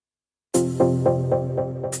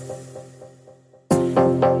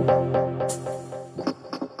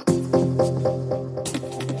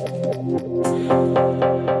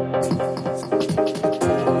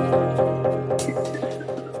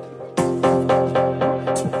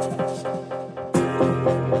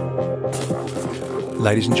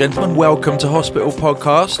Ladies and gentlemen, welcome to Hospital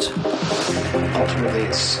Podcast. Ultimately,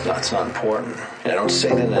 it's not important. I don't say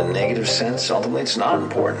that in a negative sense. Ultimately, it's not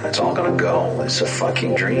important. It's all gonna go. It's a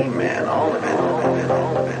fucking dream, man. All of it.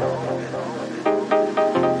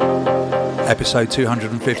 Episode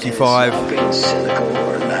 255. It's not being cynical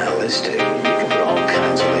or nihilistic. You can put all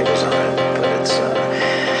kinds of labels on it, but it's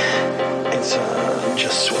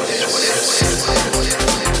just what it is.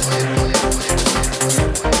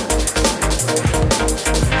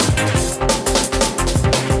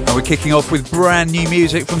 And we're kicking off with brand new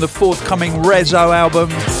music from the forthcoming Rezo album.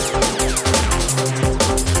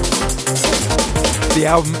 The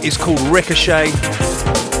album is called Ricochet.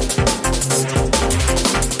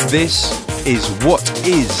 This is What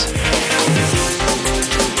Is.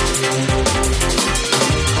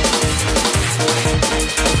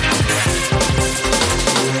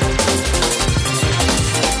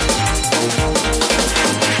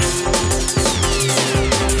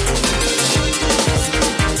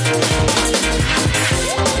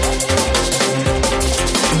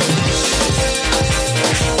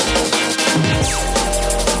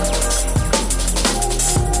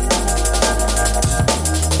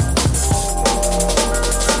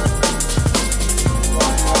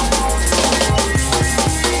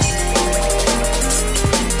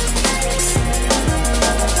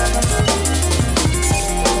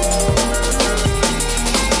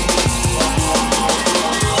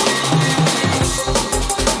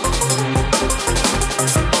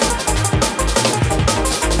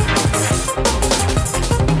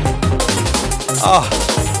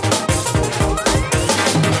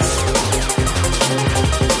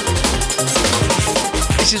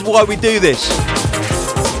 This is why we do this.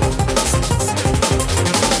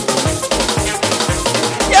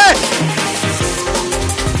 Yes!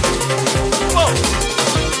 Oh.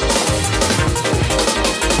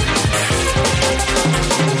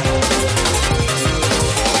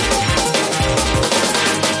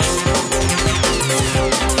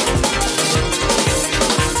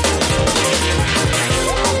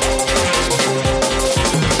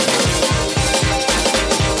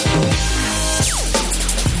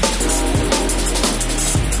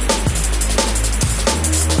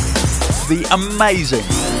 The amazing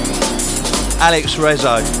Alex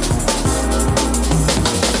Rezo.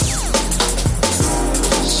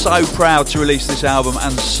 So proud to release this album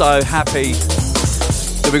and so happy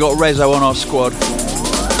that we got Rezo on our squad.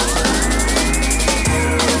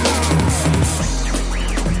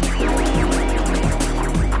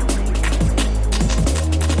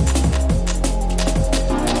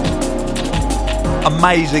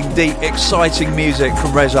 Amazing, deep, exciting music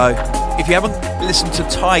from Rezo. If you haven't listened to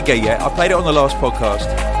Tiger yet, I played it on the last podcast.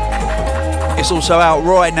 It's also out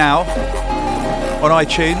right now on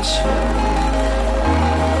iTunes.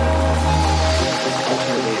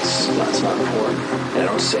 Ultimately, it's not important. I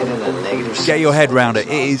don't say that in a negative sense. Get your head round it.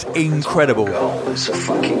 It is incredible. It's a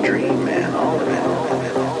fucking dream, man. All of it.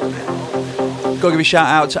 Got to give a shout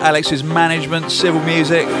out to Alex's management, Civil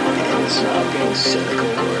Music. It's not being cynical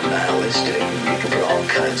or nihilistic. You can put all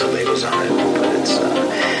kinds of labels on it, but it's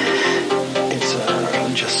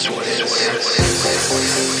just what it is.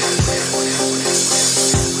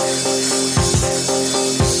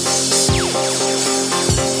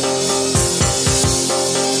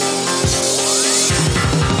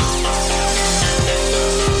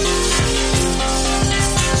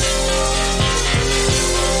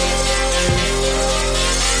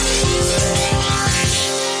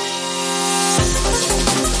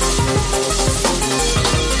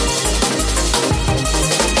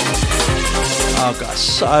 Oh God,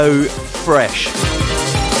 so fresh.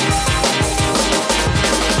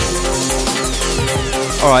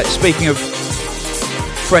 Alright, speaking of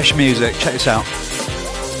fresh music, check this out.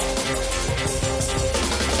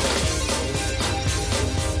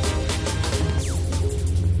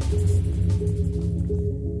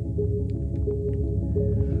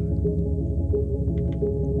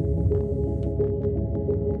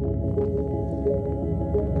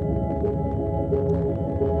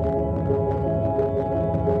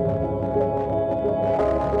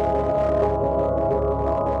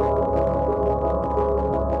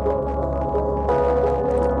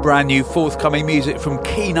 Brand new forthcoming music from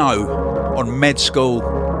Kino on Med School.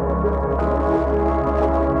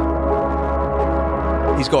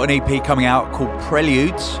 He's got an EP coming out called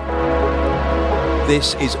Preludes.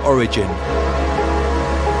 This is Origin.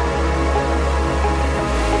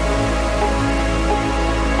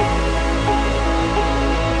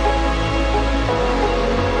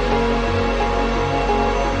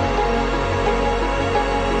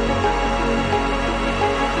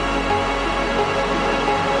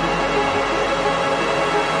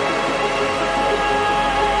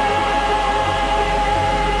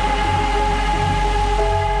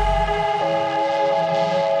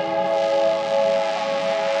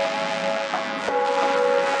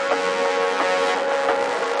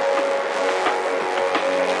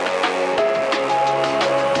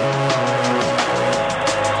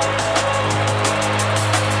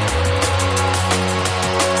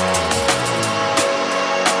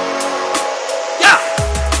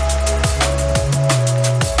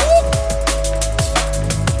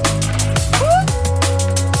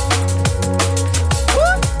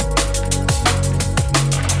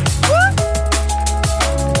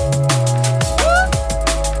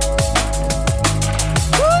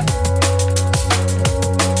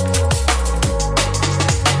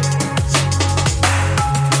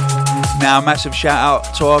 now, massive shout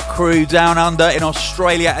out to our crew down under in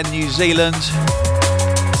Australia and New Zealand.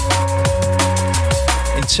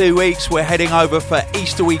 In 2 weeks, we're heading over for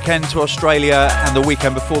Easter weekend to Australia and the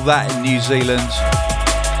weekend before that in New Zealand.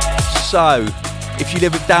 So, if you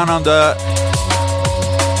live down under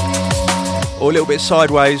or a little bit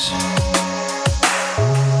sideways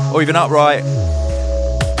or even upright,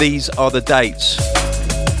 these are the dates.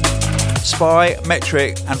 Spy,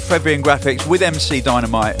 Metric and Fredrian Graphics with MC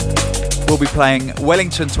Dynamite will be playing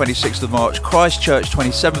Wellington 26th of March, Christchurch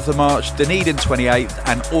 27th of March, Dunedin 28th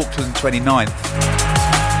and Auckland 29th.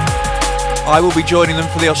 I will be joining them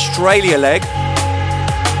for the Australia leg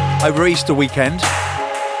over Easter weekend,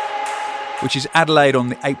 which is Adelaide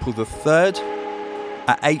on April the 3rd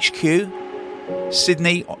at HQ,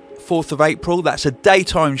 Sydney 4th of April. That's a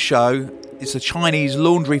daytime show. It's a Chinese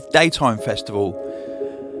laundry daytime festival.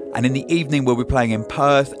 And in the evening we'll be playing in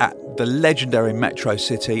Perth at the legendary Metro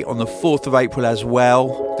City on the 4th of April as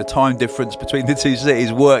well. The time difference between the two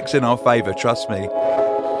cities works in our favour, trust me.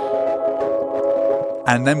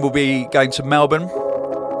 And then we'll be going to Melbourne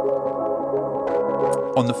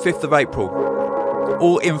on the 5th of April.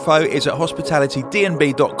 All info is at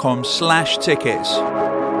hospitalitydnb.com/tickets.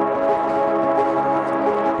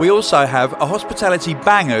 We also have a Hospitality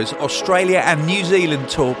Bangers Australia and New Zealand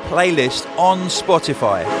tour playlist on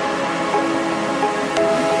Spotify.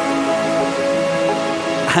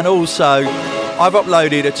 And also, I've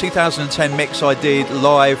uploaded a 2010 mix I did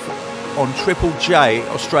live on Triple J,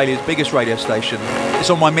 Australia's biggest radio station. It's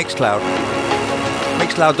on my Mixcloud.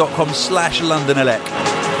 Mixcloud.com/LondonElec.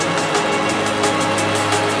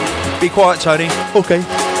 Be quiet, Tony. Okay.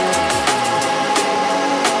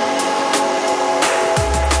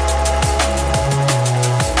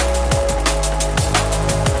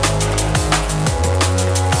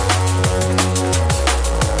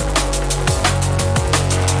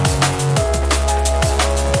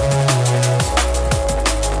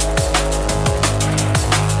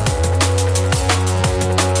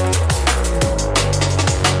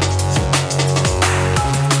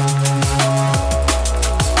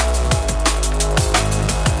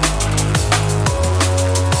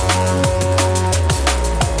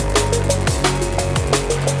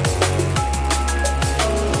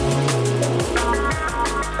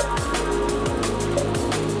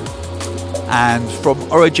 And from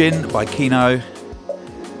Origin by Kino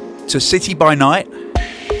to City by Night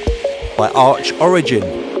by Arch Origin.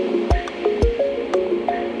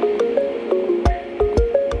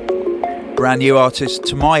 Brand new artist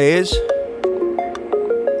to my ears.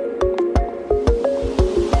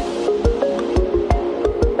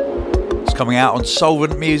 It's coming out on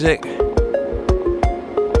Solvent Music.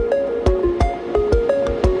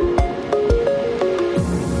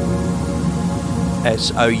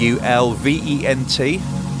 Soulvent,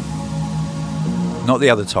 not the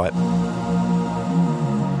other type.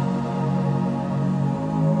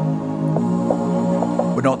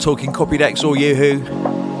 We're not talking copy decks or Yoo-hoo.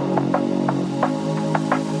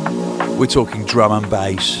 We're talking drum and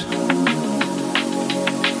bass.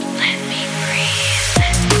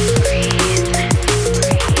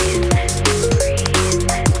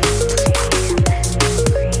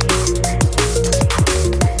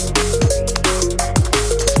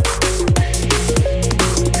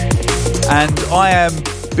 And I am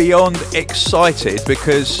beyond excited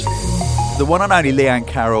because the one and only Leanne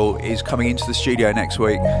Carroll is coming into the studio next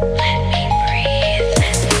week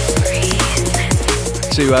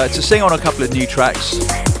to sing on a couple of new tracks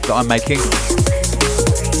that I'm making.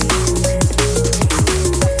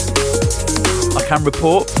 I can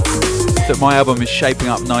report that my album is shaping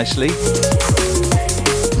up nicely.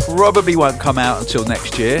 Probably won't come out until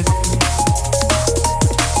next year.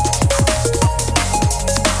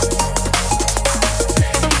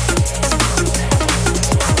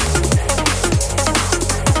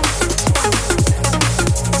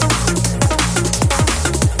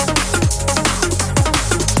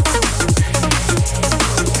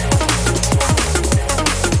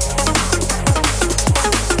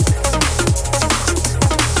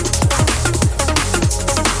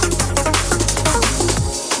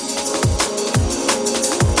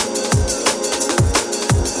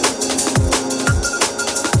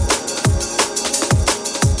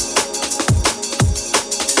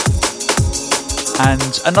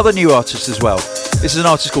 And another new artist as well. This is an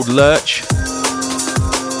artist called Lurch,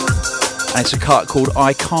 and it's a cut called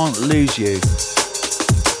I Can't Lose You.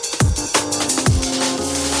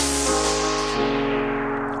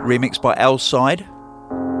 Remixed by L-Side.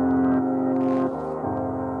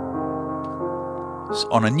 It's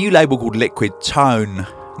on a new label called Liquid Tone,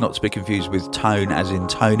 not to be confused with Tone as in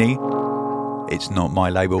Tony. It's not my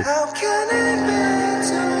label. How can it be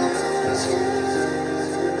to lose you?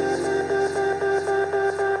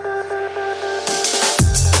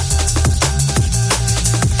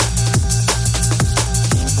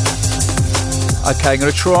 Okay, I'm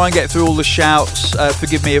going to try and get through all the shouts.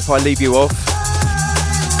 Forgive me if I leave you off.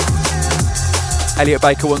 Elliot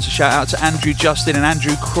Baker wants a shout out to Andrew Justin and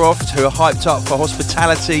Andrew Croft, who are hyped up for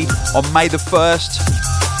Hospitality on May the 1st.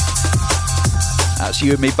 That's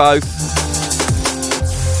you and me both.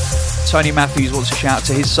 Tony Matthews wants a shout out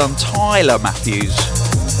to his son Tyler Matthews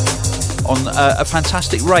on a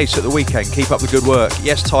fantastic race at the weekend. Keep up the good work.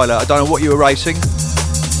 Yes, Tyler, I don't know what you were racing.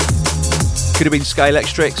 Could have been Scale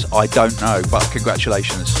Extrix, I don't know, but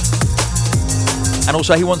congratulations. And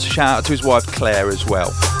also he wants a shout out to his wife Claire as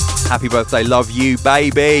well. Happy birthday, love you,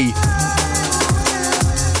 baby.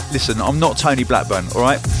 Listen, I'm not Tony Blackburn,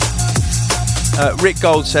 alright? Rick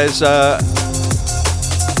Gold says, I've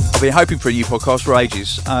been hoping for a new podcast for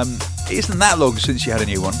ages. It isn't that long since you had a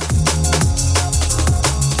new one.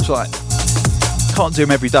 It's like, can't do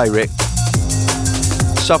them every day, Rick.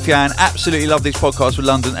 Sufyan, absolutely love this podcast with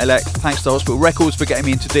London Elect. Thanks to Hospital Records for getting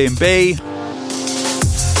me into D&B.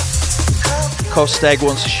 Kosteg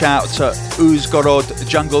wants a shout to Uzgorod,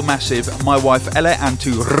 Jungle Massive, my wife Ella, and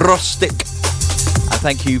to Rostik. And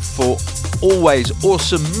thank you for always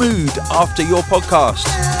awesome mood after your podcast.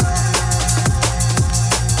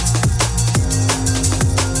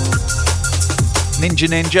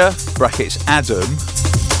 Ninja, brackets Adam.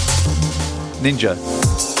 Ninja.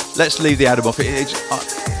 Let's leave the Adam off.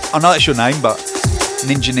 I know that's your name, but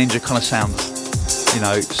Ninja kind of sounds,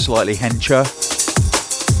 slightly hencher.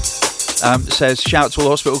 Says, shout to all the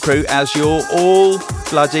hospital crew as you're all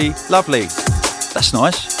bloody lovely. That's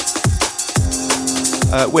nice.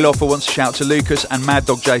 Will Offer wants to shout to Lucas and Mad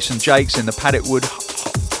Dog Jason Jakes in the Paddockwood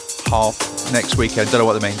half next weekend. Don't know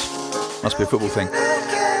what that means. Must be a football thing.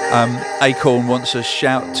 Acorn wants a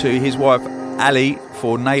shout to his wife Ali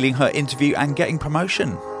for nailing her interview and getting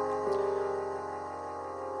promotion.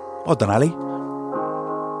 Well done, Ali.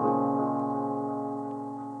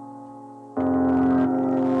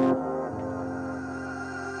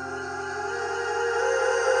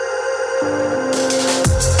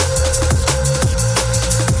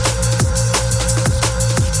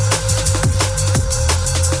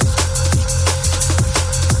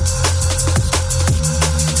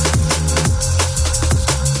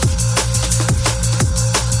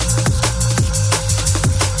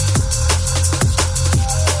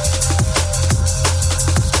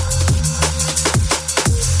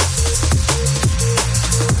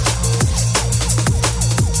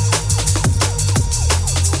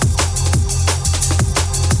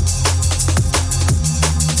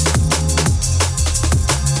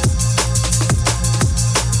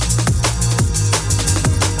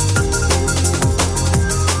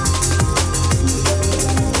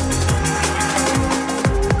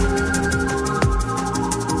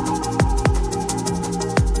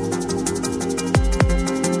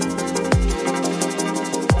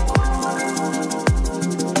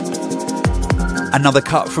 Another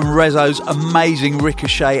cut from Rezo's amazing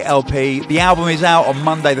Ricochet LP. The album is out on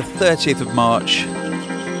Monday the 30th of March.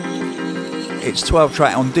 It's 12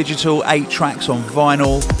 track on digital, 8 tracks on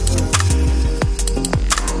vinyl.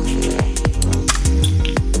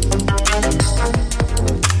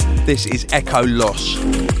 This is Echo Loss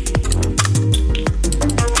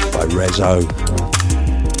by Rezo.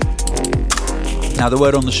 Now the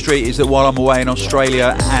word on the street is that while I'm away in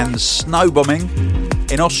Australia and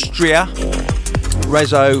snowbombing in Austria,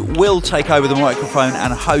 Rezo will take over the microphone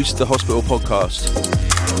and host the Hospital podcast.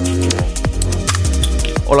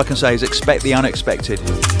 All I can say is expect the unexpected.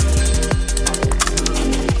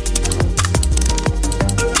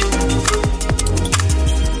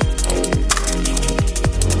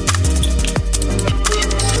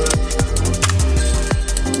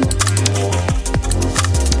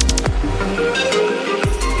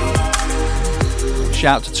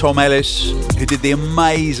 Shout out to Tom Ellis, who did the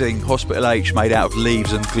amazing Hospital H made out of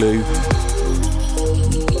leaves and glue.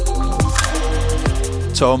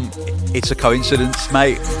 Tom, it's a coincidence,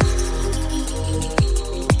 mate.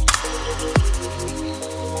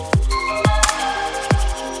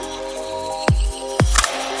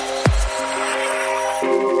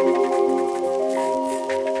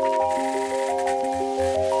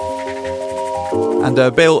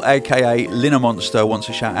 And Bill, aka Lina Monster, wants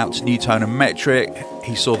a shout out to Newtone and Metric.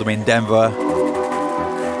 He saw them in Denver.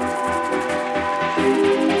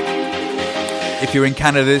 If you're in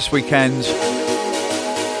Canada this weekend,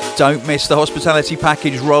 don't miss the hospitality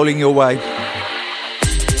package rolling your way.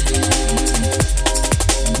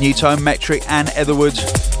 Newtone, Metric and Etherwood.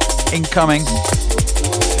 incoming.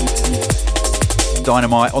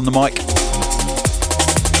 Dynamite on the mic.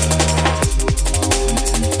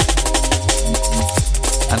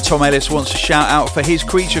 And Tom Ellis wants a shout out for his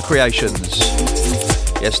creature creations.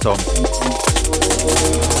 Yes, Tom.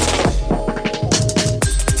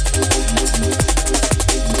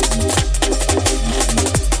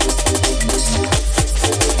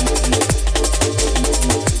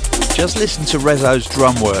 Just listen to Rezo's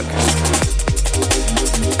drum work.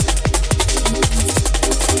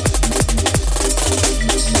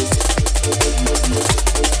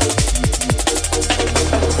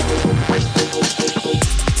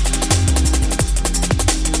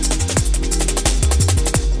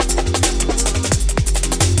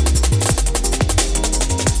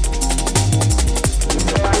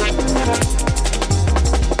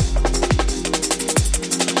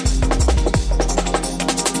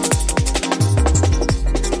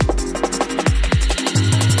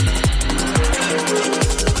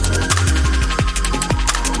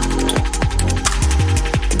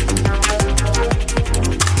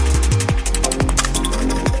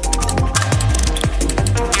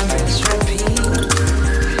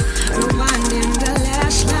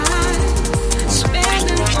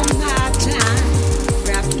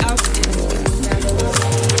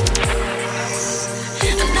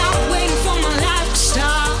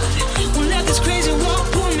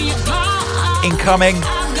 Incoming.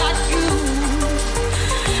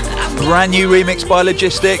 Brand new remix by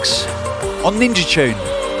Logistics on Ninja Tune.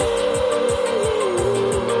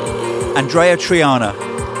 Andrea Triana.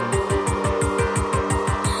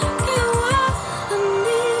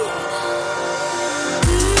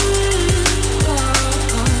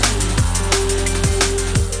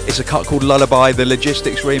 It's a cut called Lullaby, the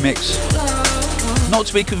Logistics remix. Not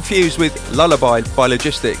to be confused with Lullaby by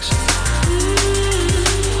Logistics.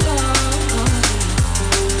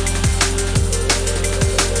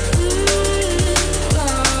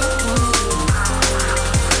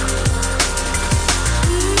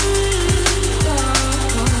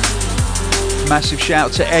 Massive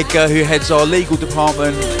shout to Edgar, who heads our legal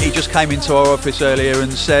department. He just came into our office earlier and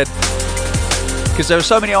said, because there are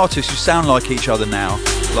so many artists who sound like each other now,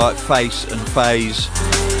 like Face and Phase,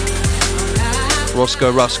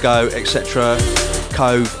 Roscoe, Rusco, etc.,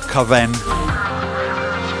 Cove, Coven.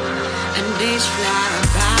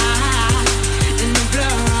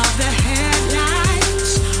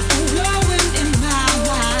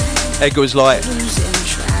 Edgar was like,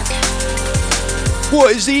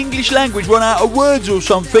 what, is the English language run out of words or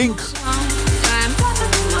something?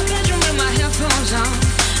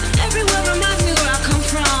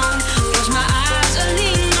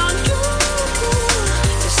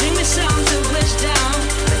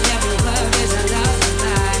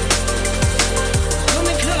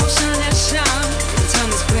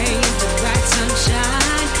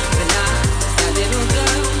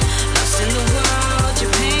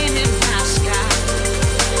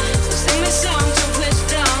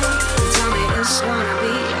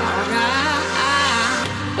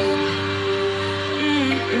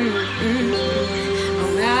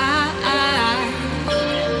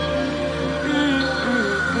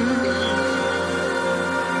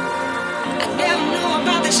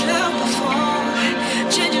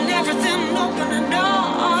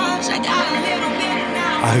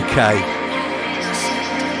 Okay.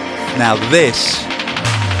 Now this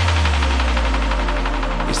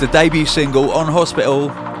is the debut single on Hospital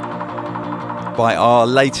by our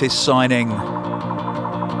latest signing,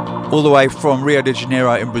 all the way from Rio de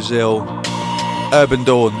Janeiro in Brazil, Urban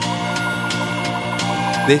Dawn.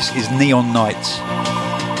 This is Neon Night.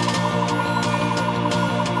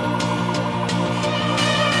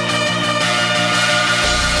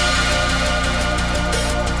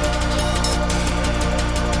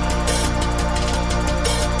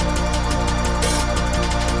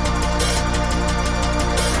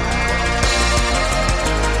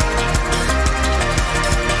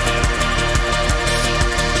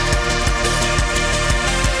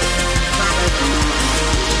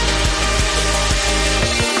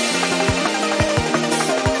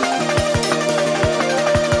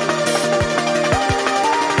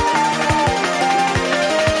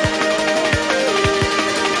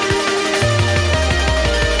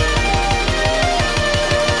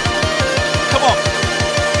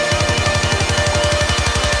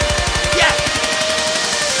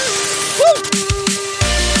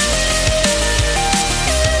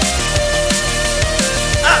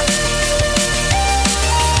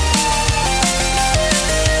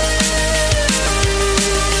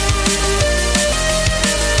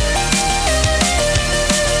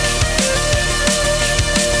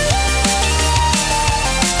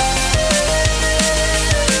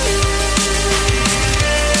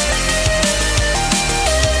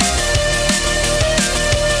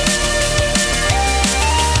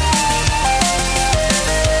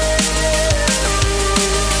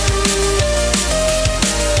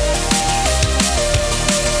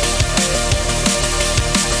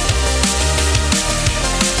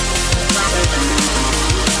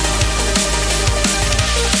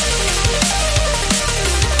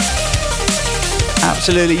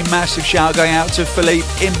 absolutely massive shout going out to Philippe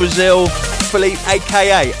in Brazil. Philippe,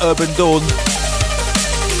 aka Urban Dawn.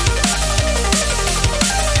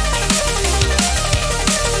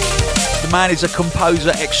 The man is a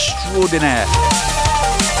composer extraordinaire.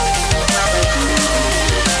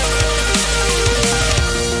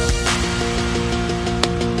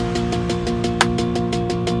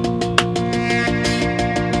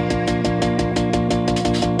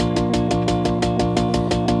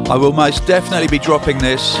 I will most definitely be dropping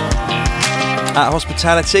this at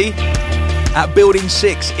Hospitality at Building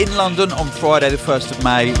 6 in London on Friday the 1st of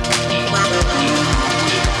May.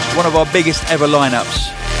 One of our biggest ever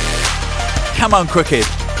lineups. Come on, Crooked.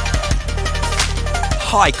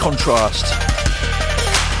 High Contrast.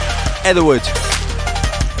 Etherwood.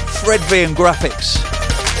 Fred V and Graphics.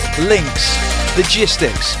 Links.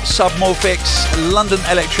 Logistics. Submorphics. London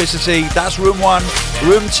Electricity. That's room 1.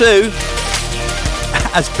 Room 2.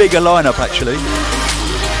 As big a lineup actually.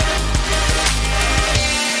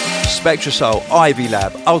 Spectrasoul, Ivy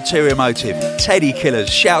Lab, Ulterior Motive, Teddy Killers,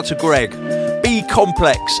 Shout to Greg, B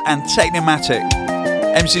Complex and Technomatic.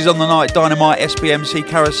 MCs on the night, Dynamite, SPMC,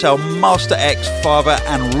 Carousel, Master X, Father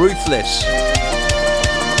and Ruthless.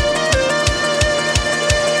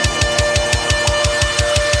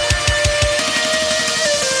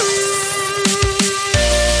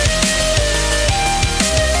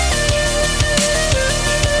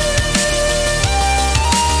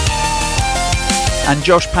 And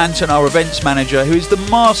Josh Panton, our events manager, who is the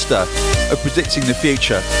master of predicting the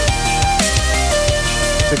future.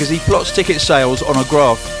 Because he plots ticket sales on a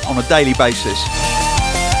graph on a daily basis.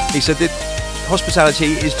 He said that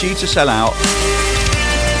Hospitality is due to sell out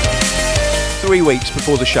 3 weeks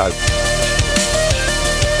before the show.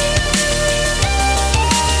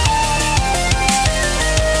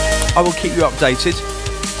 I will keep you updated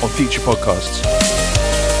on future podcasts.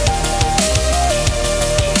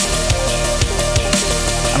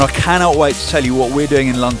 And I cannot wait to tell you what we're doing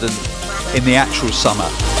in London in the actual summer,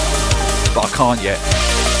 but I can't yet.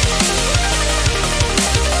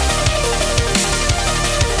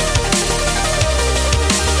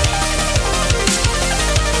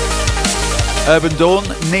 Urban Dawn,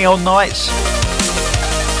 Neon Nights.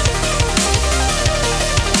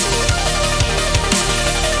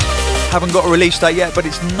 Haven't got a release date yet, but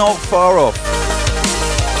it's not far off.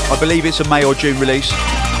 I believe it's a May or June release.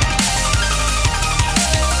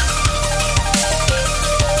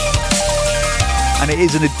 And it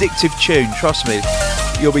is an addictive tune, trust me.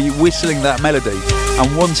 You'll be whistling that melody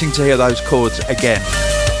and wanting to hear those chords again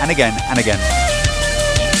and again and again.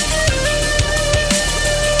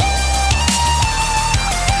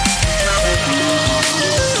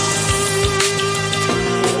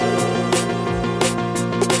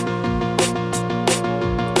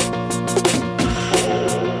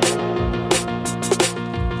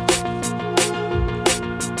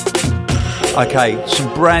 Okay,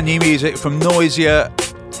 some brand new music from Noisia,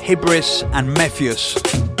 Hybris and Mephius.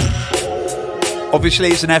 Obviously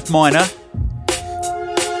it's an F minor.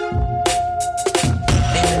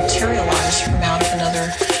 They materialize from out of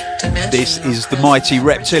another dimension. This is the mighty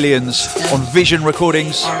Reptilians on Vision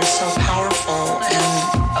Recordings. Are so powerful, and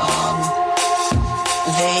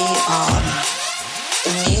they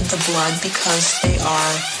need the blood because they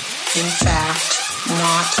are, in fact,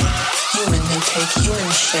 not human. They take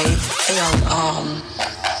human shape. They are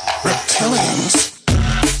reptilians.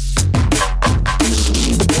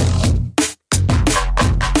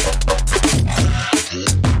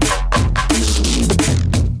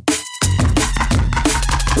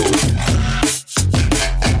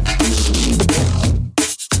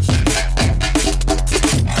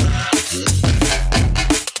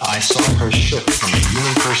 I saw her shift from a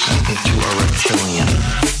human person into a reptilian.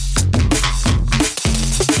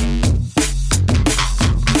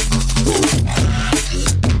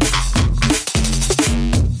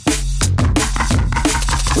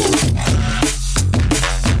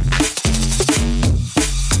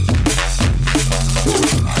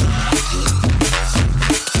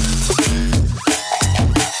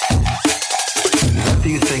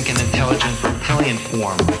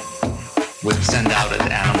 Would send out as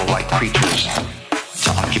animal-like creatures to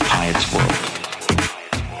occupy its world.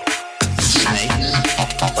 Snakes,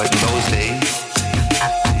 but in those days,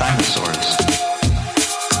 dinosaurs.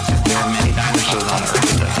 There were many dinosaurs on Earth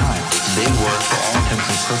at that time. They were, for all intents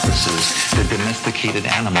and purposes, the domesticated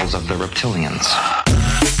animals of the reptilians.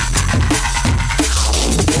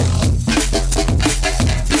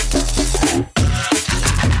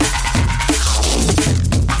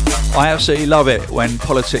 I absolutely love it when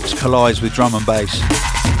politics collides with drum and bass.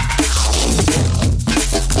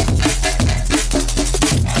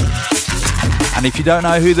 And if you don't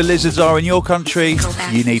know who the Lizards are in your country,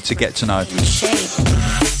 you need to get to know.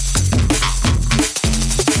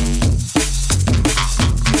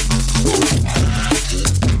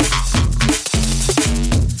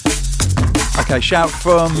 Okay, shout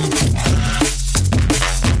from...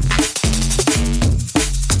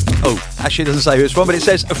 Oh, actually it doesn't say who it's from, but it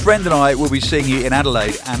says, a friend and I will be seeing you in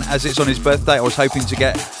Adelaide, and as it's on his birthday, I was hoping to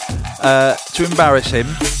get to embarrass him.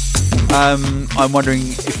 I'm wondering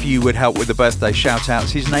if you would help with the birthday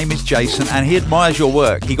shout-outs. His name is Jason, and he admires your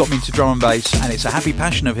work. He got me into drum and bass, and it's a happy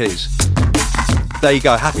passion of his. There you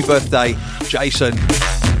go. Happy birthday, Jason.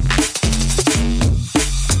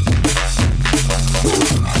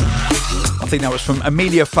 I think that was from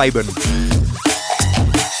Amelia Fabian.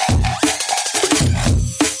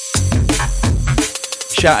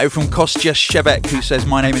 Shout out from Kostya Shebek, who says,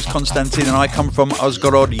 my name is Konstantin and I come from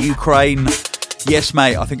Uzhgorod, Ukraine. Yes,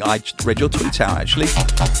 mate, I think I just read your tweet out, actually.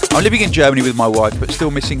 I'm living in Germany with my wife, but still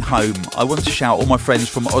missing home. I want to shout all my friends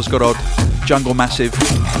from Uzhgorod, Jungle Massive,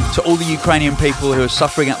 to all the Ukrainian people who are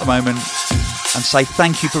suffering at the moment, and say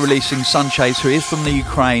thank you for releasing Sunchase, who is from the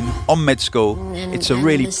Ukraine, on med school. It's a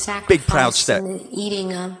really big, proud step. And the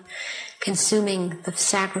eating of, consuming the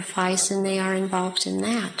sacrifice, and they are involved in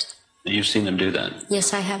that. You've seen them do that?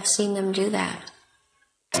 Yes, I have seen them do that.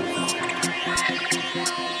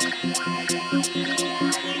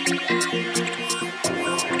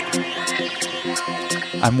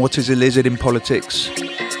 And what is a lizard in politics?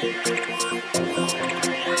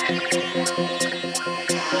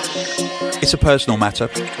 It's a personal matter.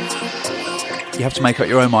 You have to make up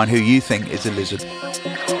your own mind who you think is a lizard.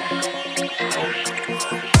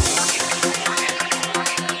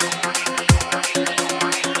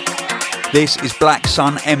 This is Black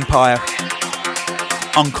Sun Empire,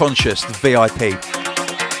 Unconscious, the VIP.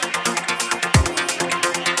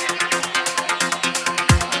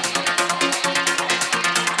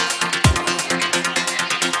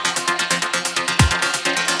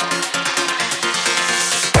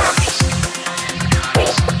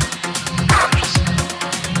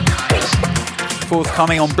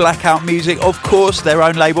 Forthcoming on Blackout Music, of course, their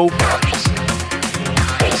own label.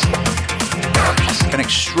 An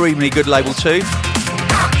extremely good label too. Come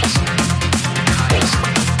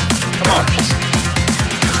on, let's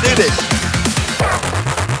do this.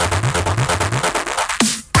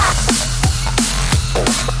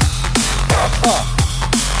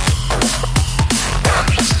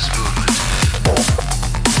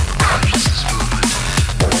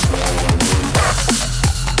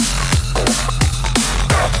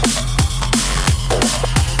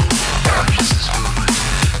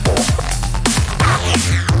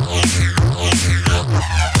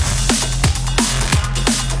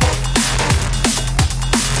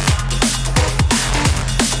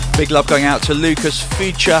 Big love going out to Lucas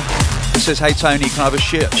Future, who says, hey Tony, can I have a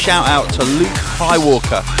shout out to Luke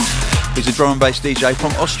Highwalker, who's a drum and bass DJ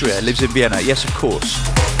from Austria, lives in Vienna. Yes, of course.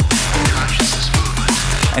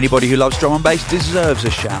 Anybody who loves drum and bass deserves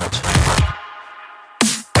a shout.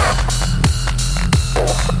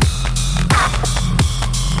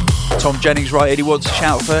 Tom Jennings right, he wants a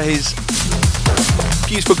shout for his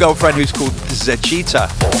beautiful girlfriend who's called Zechita.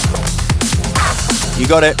 You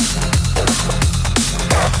got it.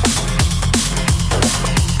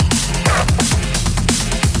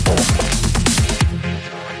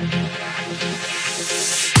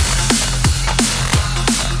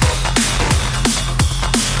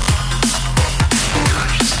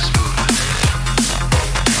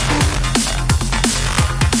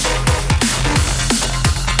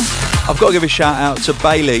 I've got to give a shout out to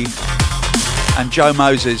Bailey and Joe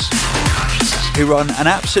Moses, who run an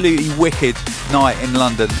absolutely wicked night in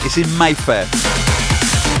London. It's in Mayfair.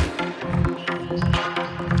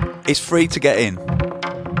 It's free to get in.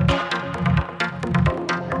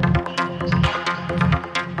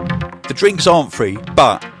 The drinks aren't free,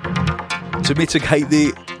 but to mitigate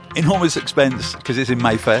the enormous expense, because it's in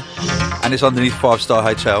Mayfair and it's underneath a 5-star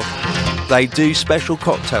hotel, they do special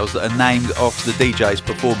cocktails that are named after the DJs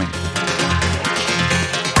performing.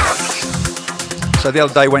 So the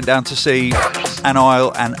other day went down to see An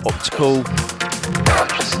Isle and Optical,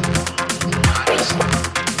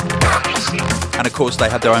 and of course they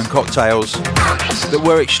had their own cocktails that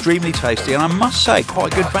were extremely tasty and I must say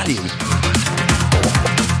quite good value.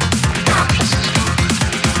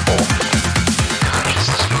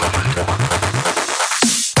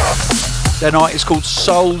 Their night is called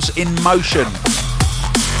Souls in Motion.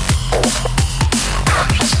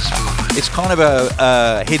 It's kind of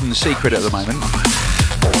a hidden secret at the moment,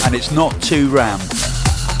 and it's not too round.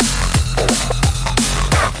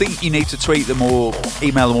 I think you need to tweet them or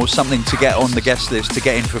email them or something to get on the guest list to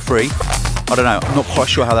get in for free. I don't know, I'm not quite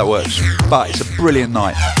sure how that works, but it's a brilliant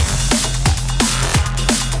night.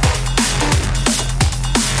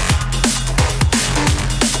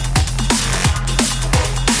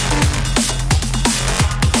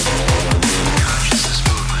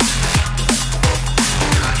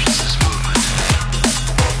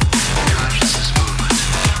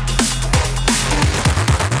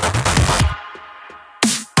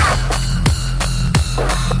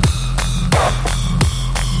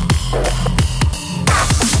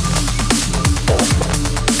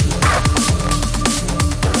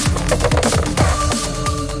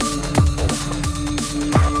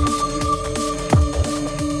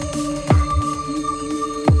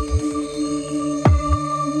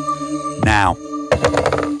 Now,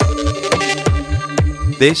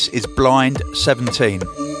 this is Blind 17,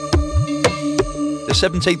 the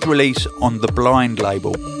 17th release on the Blind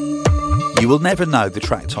label. You will never know the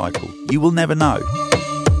track title, you will never know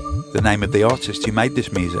the name of the artist who made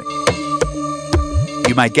this music.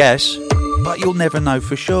 You may guess, but you'll never know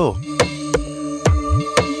for sure.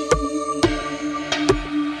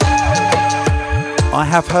 I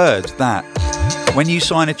have heard that when you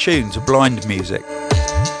sign a tune to Blind Music,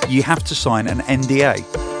 you have to sign an NDA,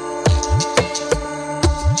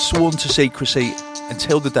 sworn to secrecy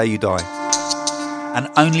until the day you die. And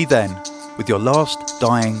only then, with your last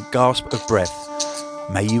dying gasp of breath,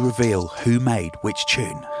 may you reveal who made which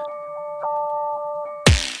tune.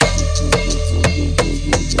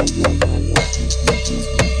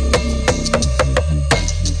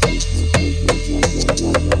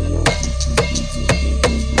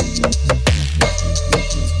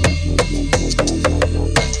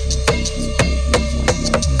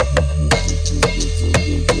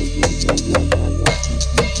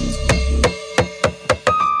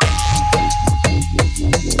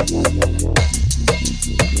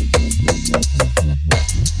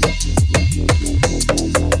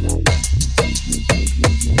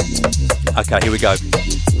 Okay, here we go.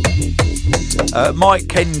 Mike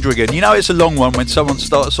Kendrigan. You know it's a long one when someone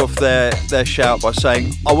starts off their shout by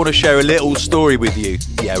saying, I want to share a little story with you.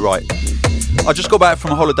 Yeah, right. I just got back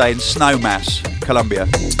from a holiday in Snowmass, Colombia,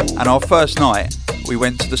 and our first night we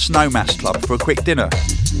went to the Snowmass Club for a quick dinner.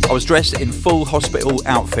 I was dressed in full hospital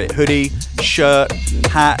outfit, hoodie, shirt,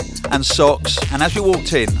 hat and socks, and as we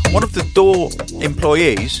walked in, one of the door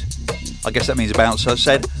employees, I guess that means a bouncer,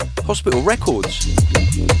 said, Hospital Records.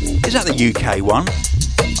 Is that the UK one?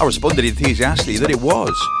 I responded enthusiastically that it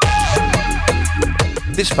was.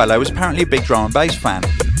 This fellow was apparently a big drum and bass fan,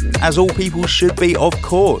 as all people should be, of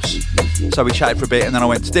course. So we chatted for a bit and then I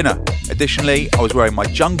went to dinner. Additionally, I was wearing my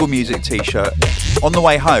Jungle Music t-shirt on the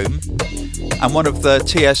way home, and one of the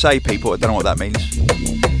TSA people, I don't know what that means,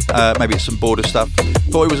 maybe it's some border stuff,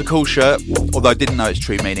 thought it was a cool shirt, although I didn't know its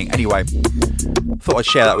true meaning. Anyway, thought I'd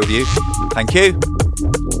share that with you. Thank you.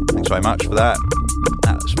 Thanks very much for that.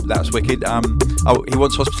 That's wicked. He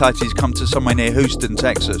wants hospitality to come to somewhere near Houston,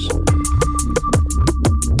 Texas.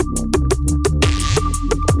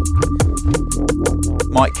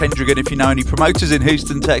 Mike Kendrigan, if you know any promoters in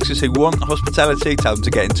Houston, Texas who want hospitality, tell them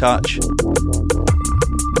to get in touch.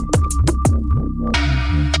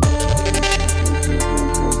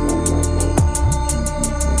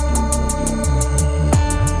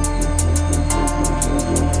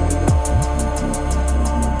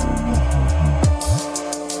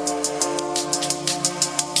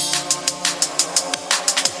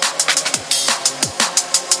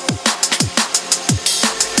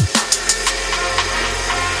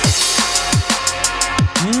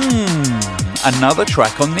 Another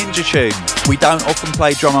track on Ninja Tune. We don't often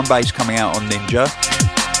play drum and bass coming out on Ninja.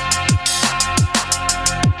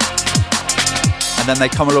 And then they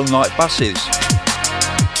come along like buses.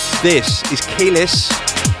 This is Keyless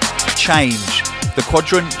Change, the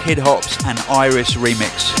Quadrant, Kid Hops and Iris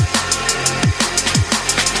remix.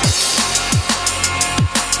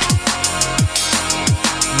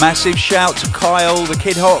 Massive shout to Kyle, the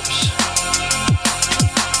Kid Hops.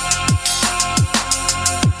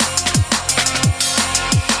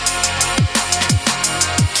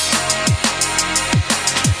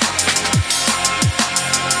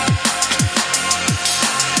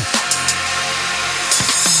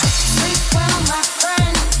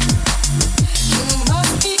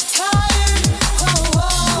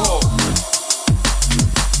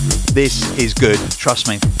 This is good, trust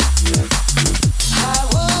me.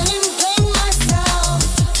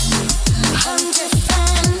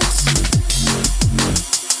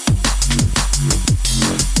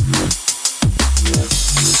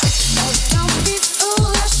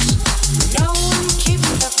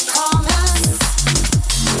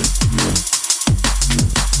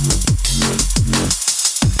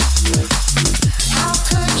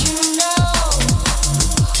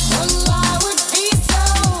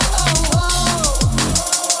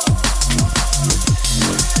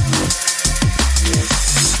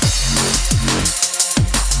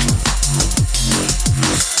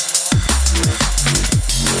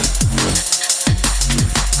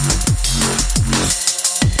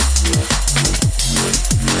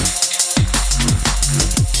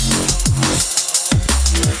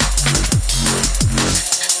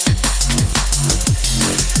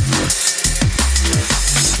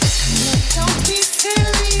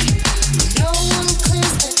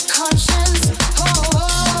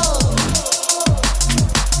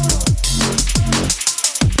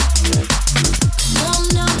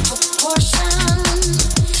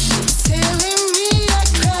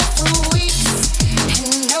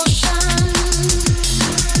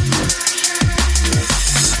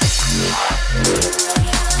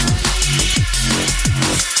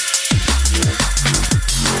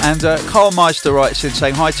 And Carl Meister writes in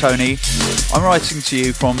saying, "Hi Tony, I'm writing to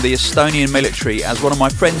you from the Estonian military as one of my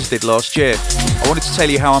friends did last year. I wanted to tell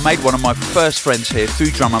you how I made one of my first friends here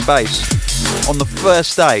through drum and bass. On the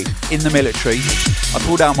first day in the military, I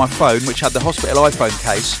pulled out my phone, which had the hospital iPhone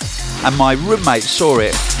case, and my roommate saw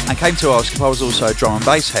it and came to ask if I was also a drum and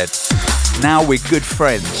bass head. Now we're good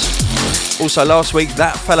friends. Also last week,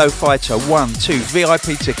 that fellow fighter won 2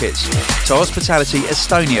 VIP tickets to Hospitality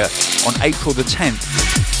Estonia on April the 10th.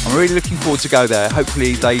 I'm really looking forward to go there.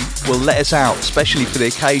 Hopefully they will let us out, especially for the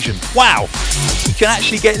occasion." Wow! You can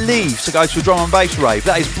actually get leave to go to a drum and bass rave.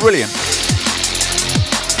 That is brilliant.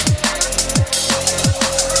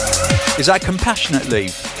 Is that compassionate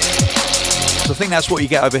leave? So I think that's what you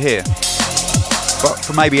get over here, but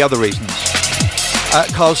for maybe other reasons.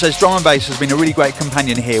 Carl says, "Drum and bass has been a really great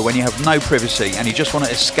companion here when you have no privacy and you just want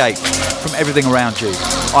to escape from everything around you.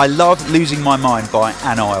 I love Losing My Mind by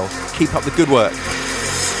Anne Isle. Keep up the good work."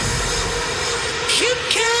 You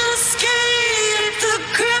can't escape the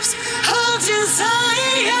grips of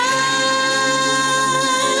desire.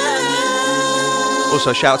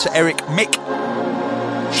 Also shout out to Eric Mick.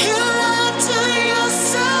 You lie to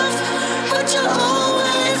yourself, but you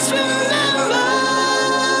always remember.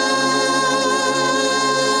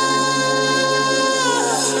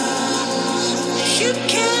 You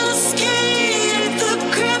can't escape the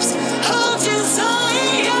grips of desire.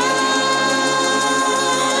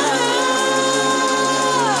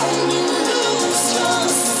 You lose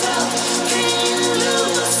yourself, then you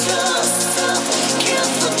lose yourself.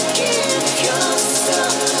 Can't forgive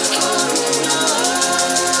yourself. Oh no.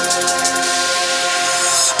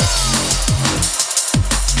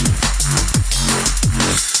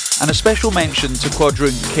 And a special mention to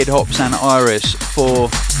Quadrant, Kid Hops and Iris for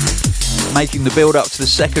making the build-up to the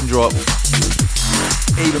second drop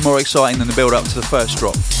even more exciting than the build-up to the first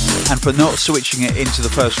drop, and for not switching it into the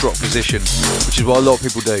first drop position, which is what a lot of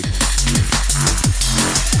people do.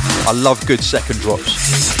 I love good second drops.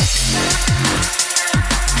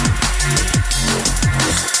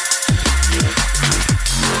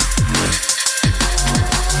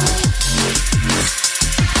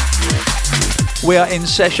 We are in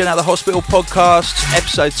session at the Hospital Podcast,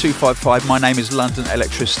 episode 255. My name is London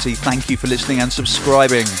Electricity. Thank you for listening and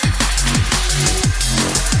subscribing.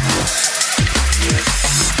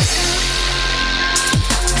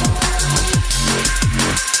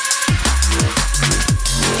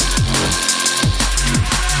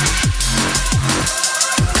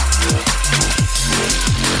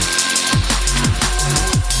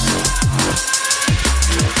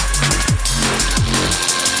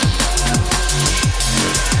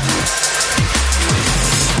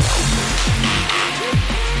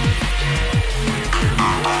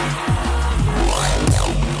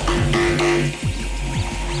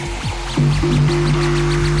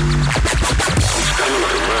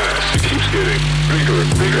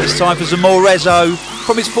 It's time for some more Rezo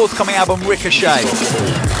from his forthcoming album Ricochet.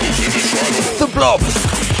 The Blob.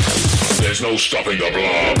 There's no stopping the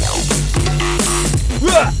blob.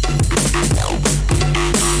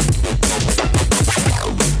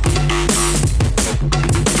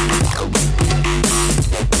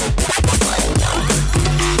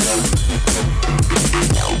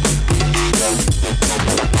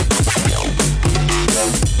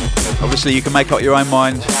 Obviously you can make up your own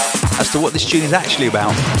mind as to what this tune is actually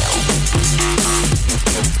about.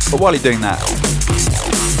 But while you're doing that,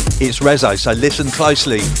 it's Rezo, so listen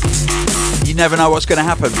closely. You never know what's going to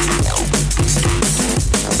happen.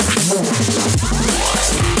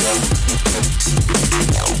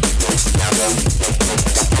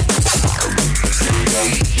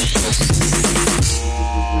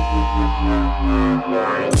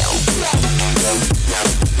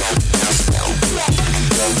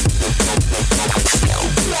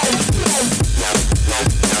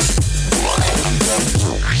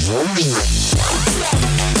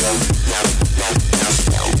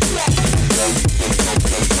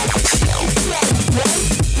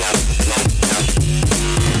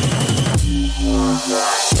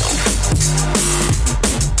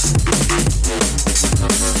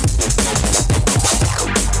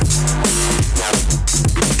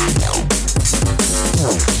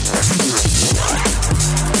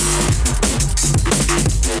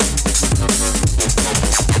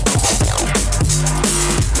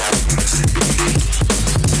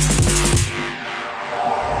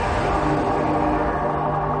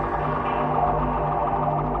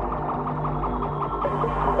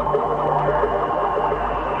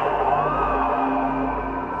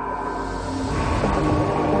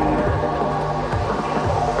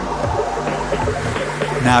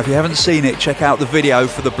 Now, if you haven't seen it, check out the video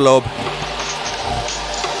for The Blob.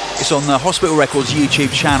 It's on the Hospital Records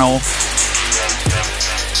YouTube channel.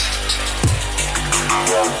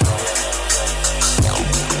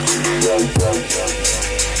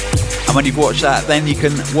 And when you've watched that, then you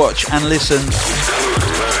can watch and listen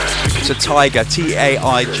to Taiga,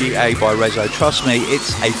 T-A-I-G-A by Rezo. Trust me,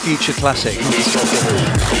 it's a future classic.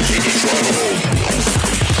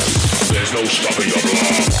 There's no stopping the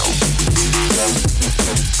blob.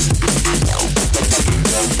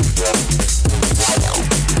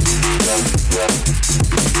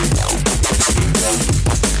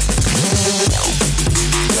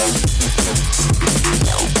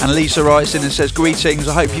 And Lisa writes in and says, greetings,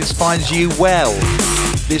 I hope this finds you well.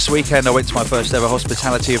 This weekend I went to my first ever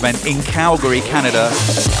hospitality event in Calgary, Canada,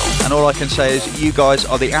 and all I can say is you guys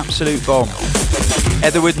are the absolute bomb.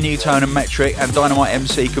 Etherwood, Newtone and Metric and Dynamite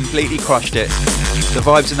MC completely crushed it. The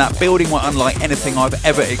vibes in that building were unlike anything I've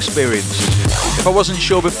ever experienced. If I wasn't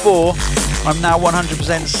sure before, I'm now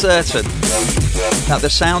 100% certain that the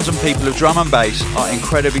sounds and people of drum and bass are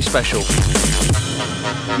incredibly special.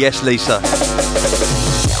 Yes, Lisa.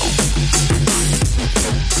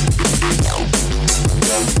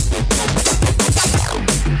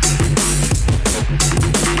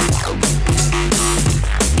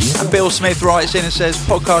 Bill Smith writes in and says,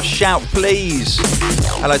 podcast shout please.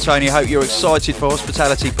 Hello Tony, hope you're excited for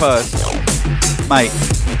Hospitality Perth. Mate,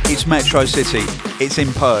 it's Metro City, it's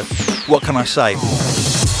in Perth. What can I say?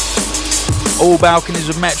 All balconies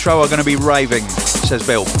of Metro are going to be raving, says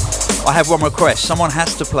Bill. I have one request, someone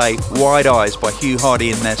has to play Wide Eyes by Hugh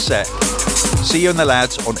Hardy in their set. See you and the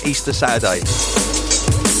lads on Easter Saturday.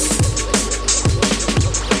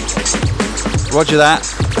 Roger that.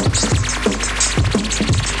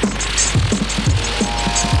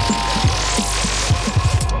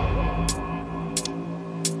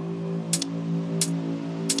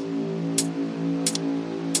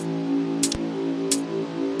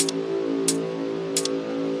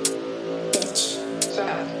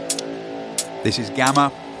 This is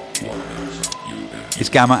Gamma. It's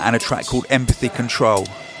Gamma and a track called Empathy Control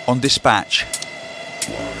on Dispatch.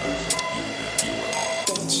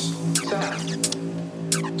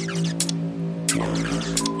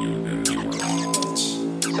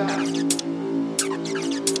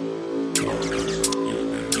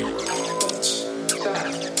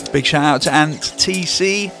 Big shout out to Ant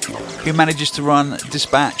TC, who manages to run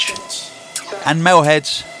Dispatch, and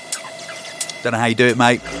Melheads. Don't know how you do it,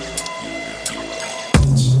 mate.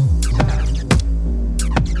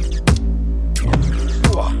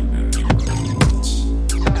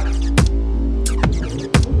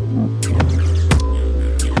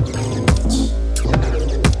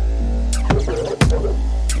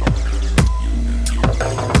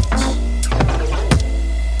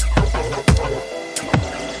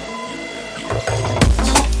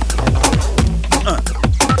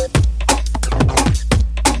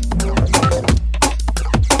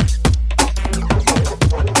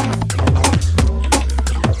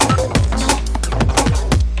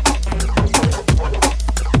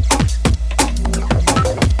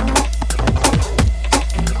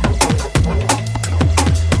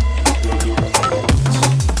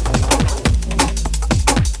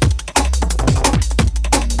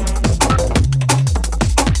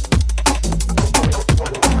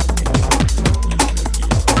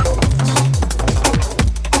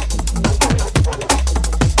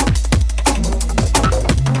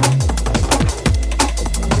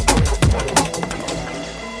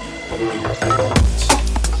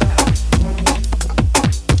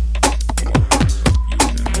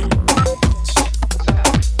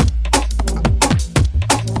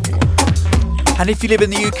 And if you live in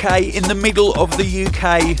the UK, in the middle of the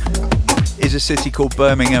UK is a city called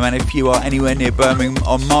Birmingham. And if you are anywhere near Birmingham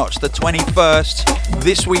on March the 21st,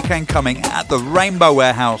 this weekend coming at the Rainbow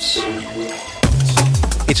Warehouse,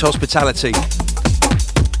 it's Hospitality.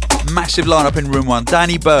 Massive lineup in room 1.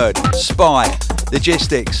 Danny Bird, Spy,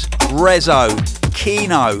 Logistics, Rezo,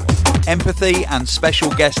 Kino, Empathy and special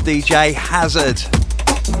guest DJ Hazard.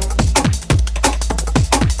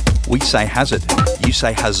 We say Hazard, you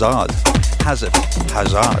say Hazard. Hazard.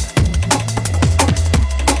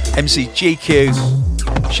 MC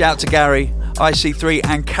GQ, shout to Gary, IC3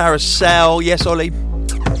 and Carousel. Yes, Ollie.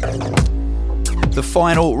 The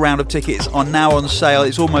final round of tickets are now on sale.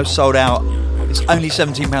 It's almost sold out. It's only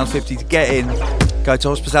 £17.50 to get in. Go to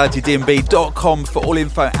hospitalitydnb.com for all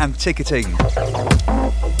info and ticketing.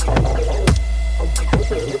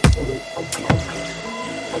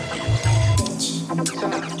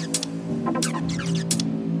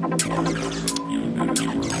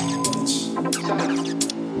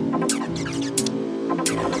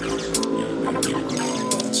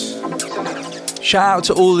 Shout out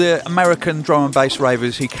to all the American drum and bass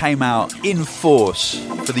ravers who came out in force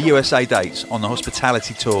for the USA dates on the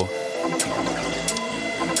Hospitality Tour.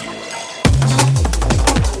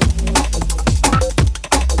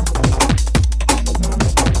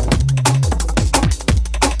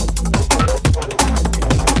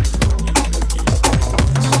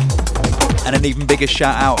 And an even bigger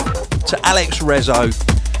shout out to Alex Rezzo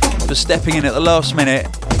for stepping in at the last minute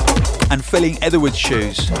and filling Etherwood's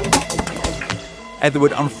shoes.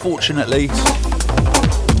 Etherwood, unfortunately,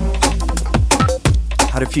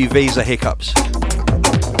 had a few visa hiccups.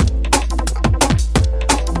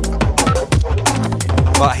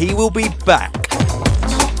 But he will be back,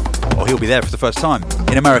 or he'll be there for the first time,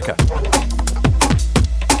 in America.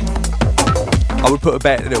 I would put a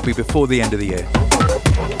bet that it'll be before the end of the year.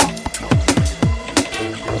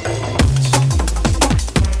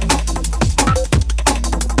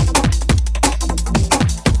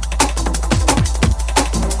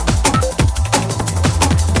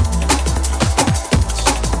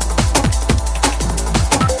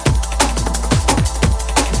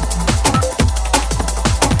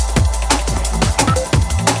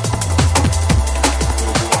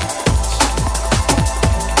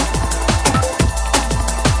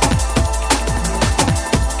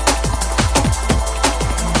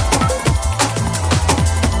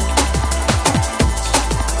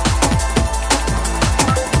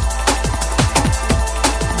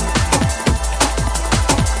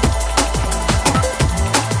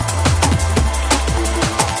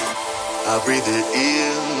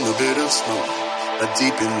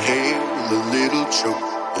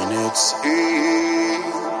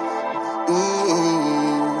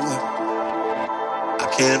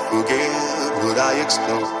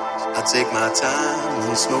 Take my time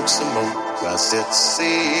and smoke some more. I set the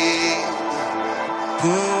scene.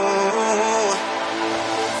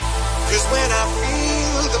 Cause when I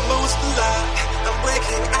feel the most alive, I'm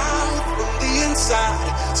breaking out from the inside.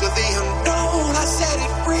 To the unknown, I set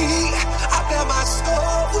it free. I bear my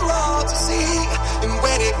soul for all to see. And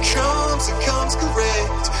when it comes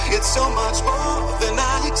correct. It's so much more than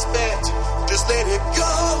I expect. Just let it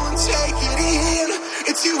go and take it in.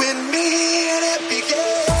 It's you and me and it began.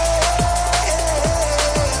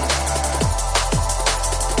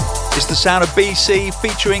 It's the sound of BC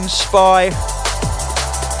featuring Spy.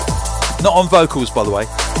 Not on vocals, by the way.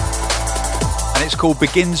 And it's called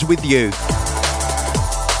Begins With You.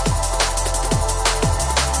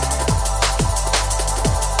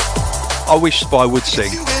 I wish Spy would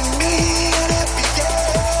sing.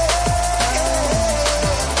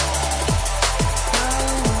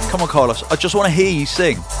 Come on, Carlos. I just want to hear you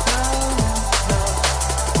sing.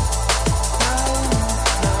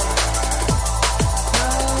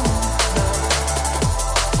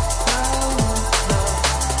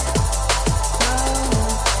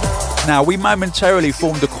 Now, we momentarily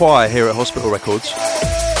formed a choir here at Hospital Records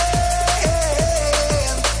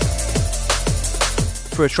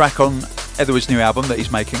for a track on Etherwood's new album that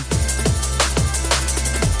he's making.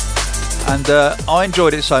 And I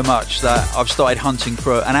enjoyed it so much that I've started hunting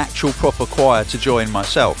for an actual proper choir to join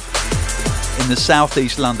myself in the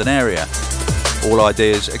southeast London area. All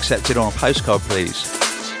ideas accepted on a postcard, please.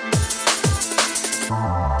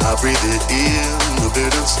 I breathe it in, a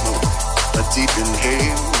bit of smoke. A deep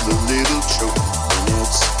inhale, a little choke, and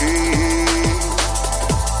exhale.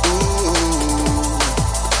 Ooh,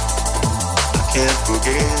 I can't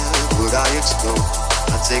forget what I explore.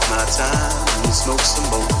 I take my time and smoke some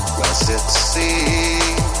more. I set the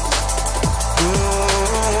scene.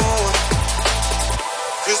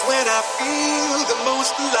 Cause when I feel the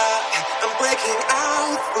most alive, I'm breaking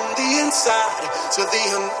out from the inside. To the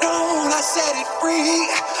unknown, I set it free.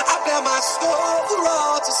 I bear my soul for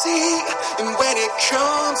all to see. And when it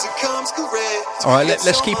comes correct. Alright,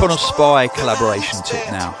 let's keep on a Spy collaboration tip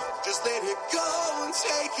now. Just let it go and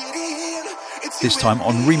take it in. It's This time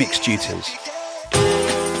on remix duties.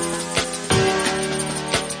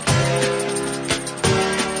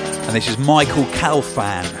 And this is Michael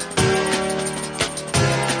Calfan.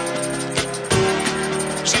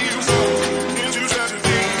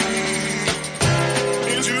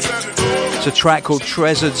 It's a track called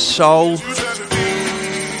Treasured Soul,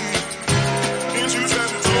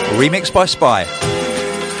 remixed by Spy.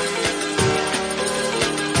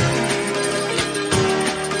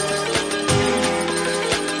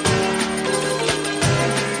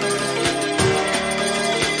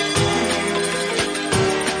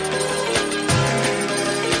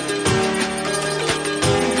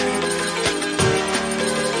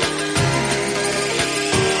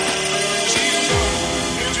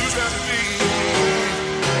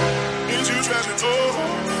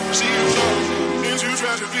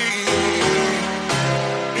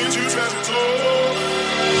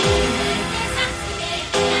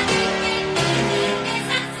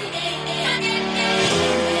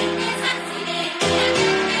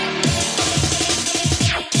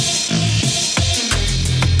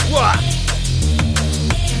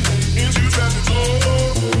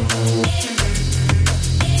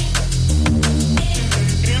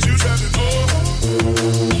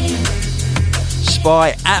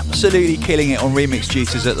 Spy absolutely killing it on remix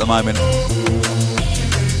duties at the moment.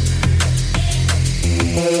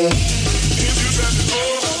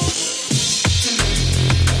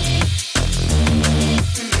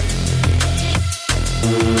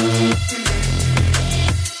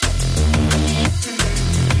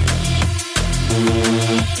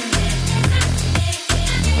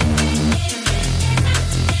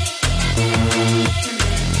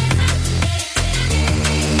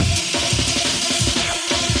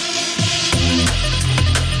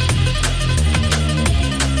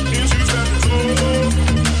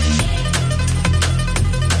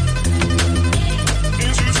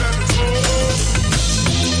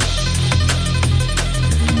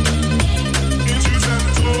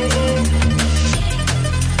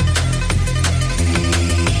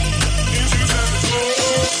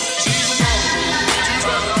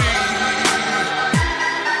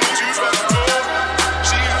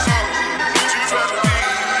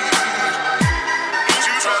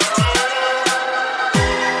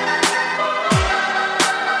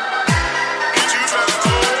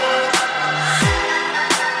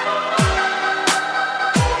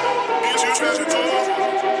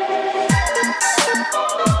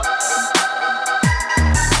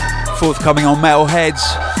 Forthcoming on Metalheads,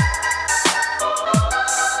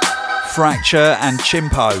 Fracture and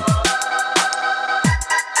Chimpo.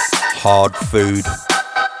 Hard Food.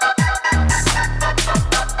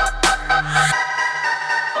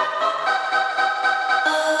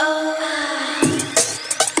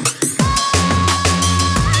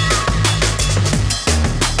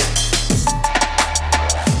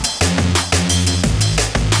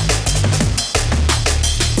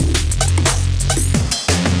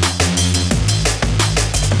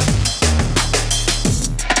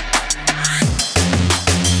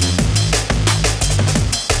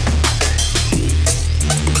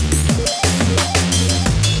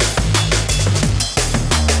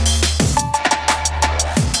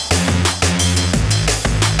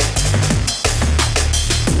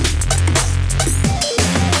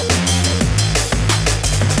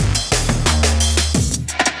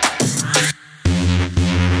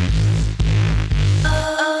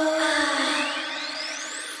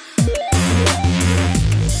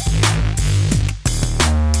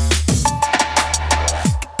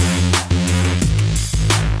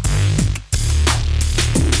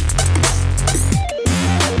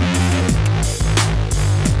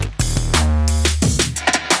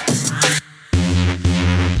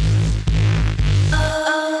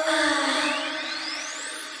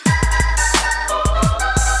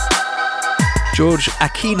 George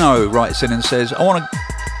Aquino writes in and says, I want to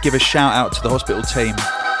give a shout out to the hospital team.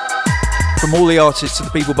 From all the artists to the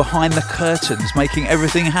people behind the curtains making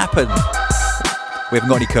everything happen. We haven't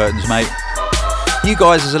got any curtains, mate. You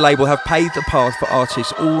guys as a label have paved the path for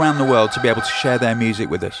artists all around the world to be able to share their music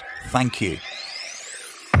with us. Thank you.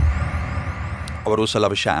 I would also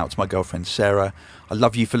love a shout out to my girlfriend Sarah. I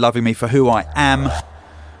love you for loving me for who I am.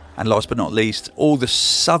 And last but not least, all the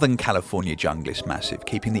Southern California junglists massive,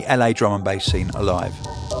 keeping the LA drum and bass scene alive.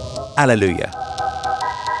 Hallelujah.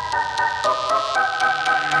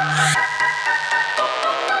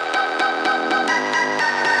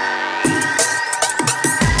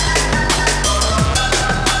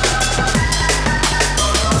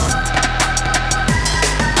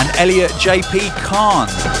 And Elliot JP Khan,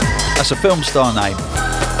 that's a film star name,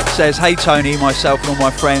 says, hey Tony, myself and all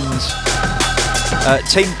my friends,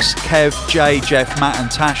 Tinks, Kev, Jay, Jeff, Matt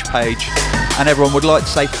and Tash Page and everyone would like to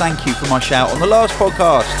say thank you for my shout on the last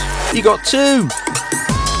podcast. You got 2.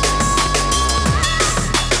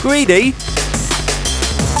 Greedy.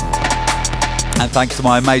 And thanks to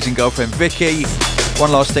my amazing girlfriend Vicky.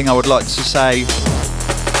 One last thing I would like to say.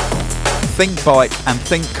 Think bike and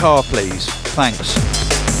think car please. Thanks.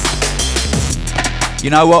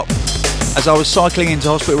 You know what? As I was cycling into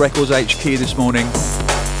Hospital Records HQ this morning,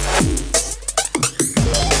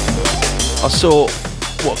 I saw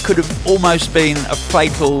what could have almost been a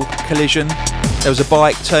fatal collision. There was a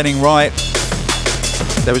bike turning right,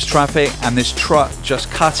 there was traffic, and this truck just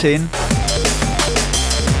cut in.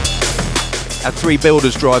 Had 3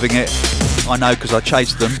 builders driving it. I know because I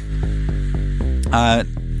chased them.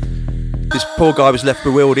 This poor guy was left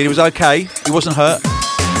bewildered. He was okay, he wasn't hurt.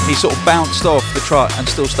 He sort of bounced off the truck and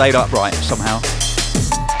still stayed upright somehow.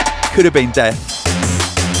 Could have been death.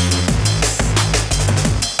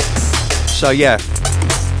 So yeah,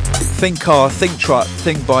 think car, think truck,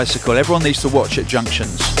 think bicycle. Everyone needs to watch at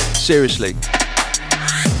junctions. Seriously.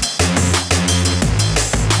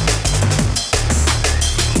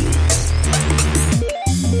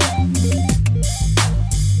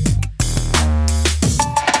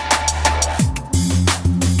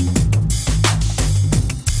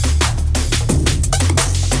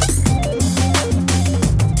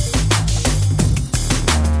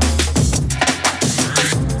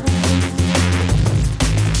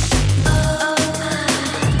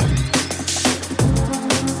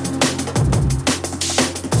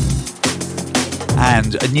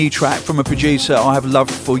 second, a new track from a producer I have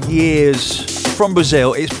loved for years. From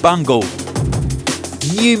Brazil, it's Bungle.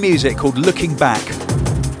 New music called Looking Back.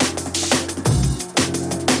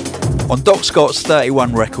 On Doc Scott's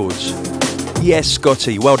 31 Records. Yes,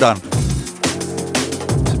 Scotty, well done.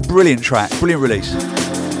 It's a brilliant track, brilliant release.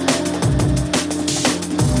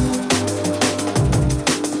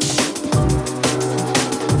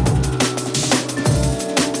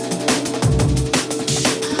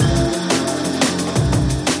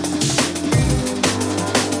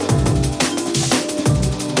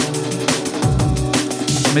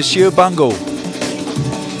 Monsieur Bungle.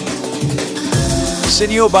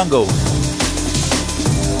 Senor Bungle.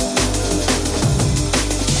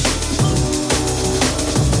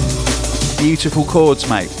 Beautiful chords,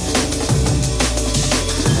 mate.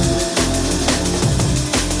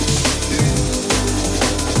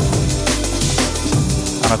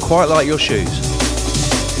 And I quite like your shoes.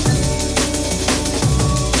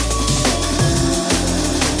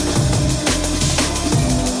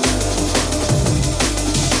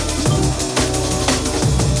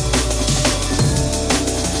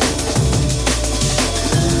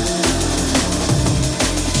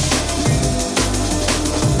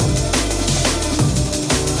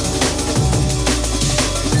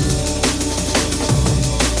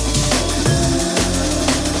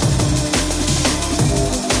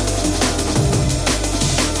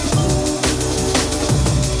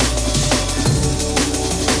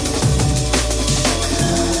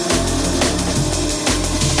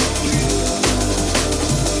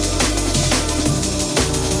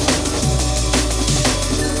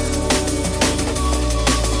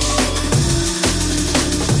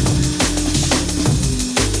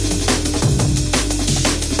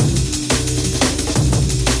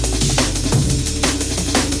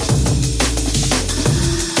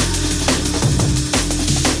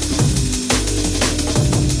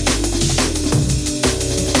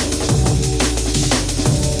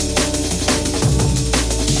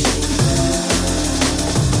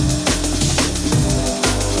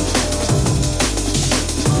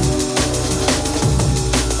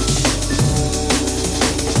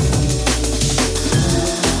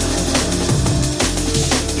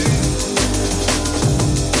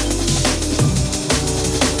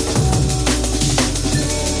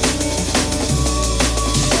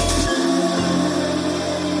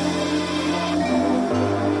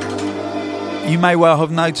 You may well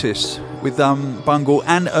have noticed with Bungle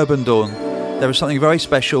and Urban Dawn, there is something very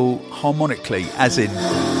special harmonically, as in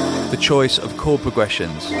the choice of chord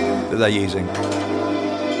progressions that they're using.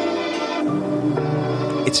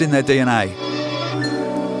 It's in their DNA.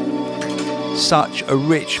 Such a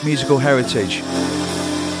rich musical heritage.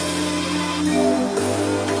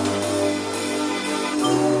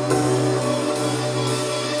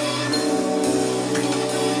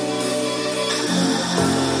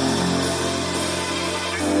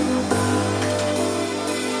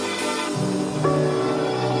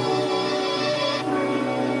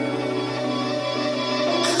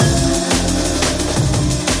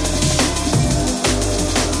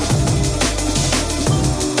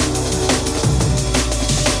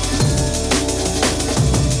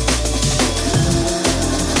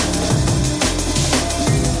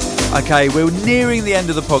 Okay, we're nearing the end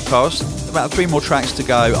of the podcast. About 3 more tracks to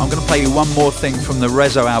go. I'm going to play you one more thing from the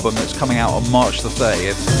Rezo album that's coming out on March the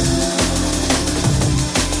 30th.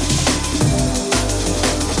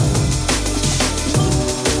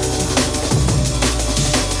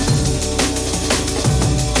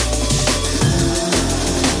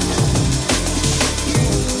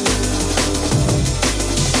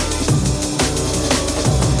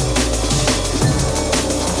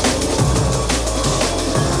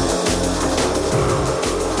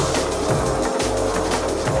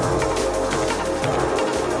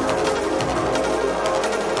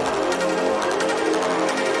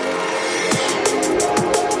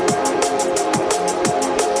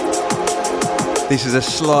 This is a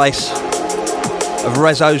slice of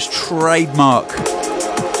Rezo's trademark.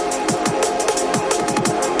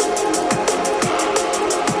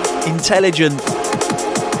 Intelligent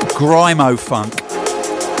grimo funk.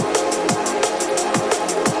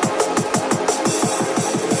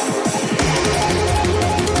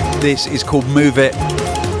 This is called Move It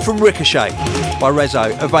from Ricochet by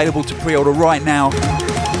Rezo, available to pre-order right now.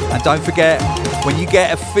 And don't forget, when you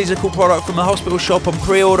get a physical product from the Hospital Shop on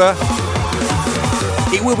pre-order,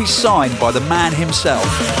 it will be signed by the man himself.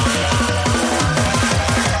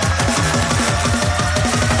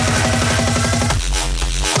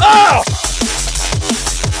 Oh!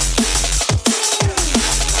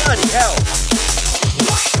 Bloody hell.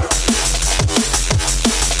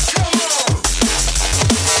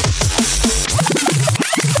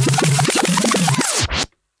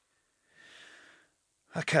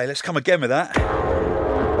 Okay, let's come again with that.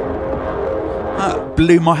 That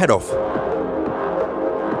blew my head off.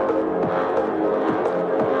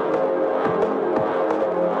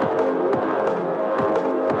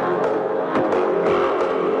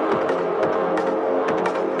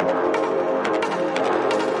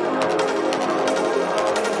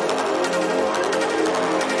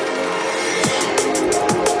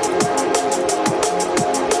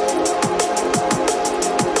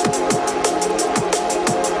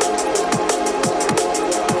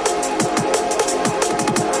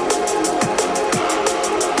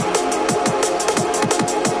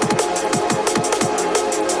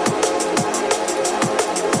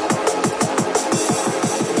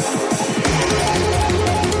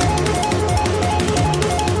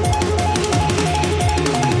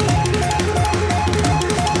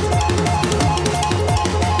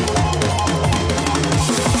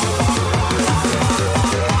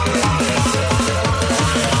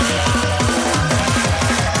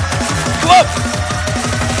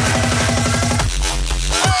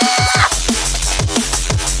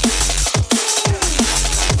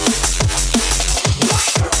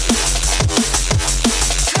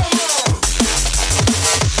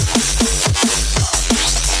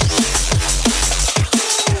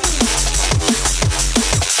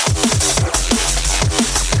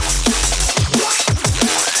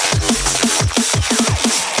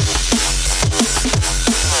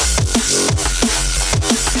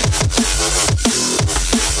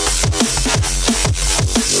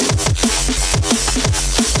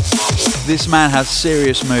 This man has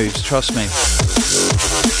serious moves, trust me.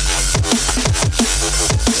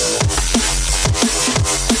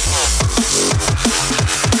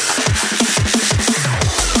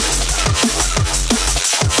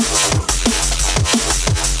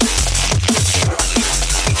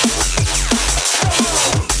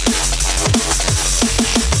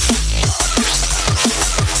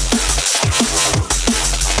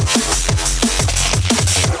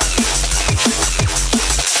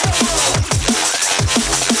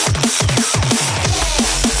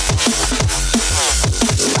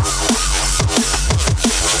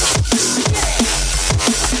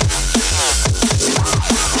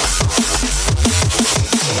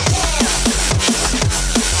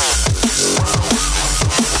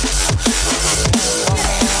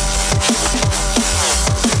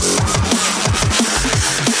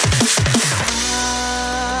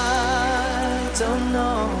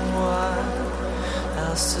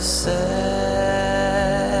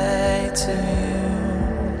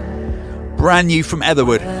 Brand new from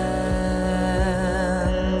Etherwood.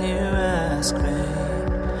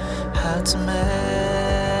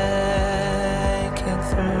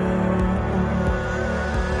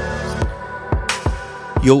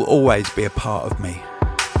 You'll always be a part of me.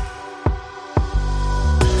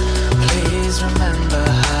 Please remember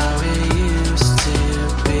how it used to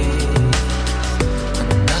be,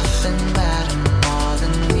 when nothing mattered more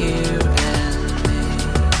than you and me.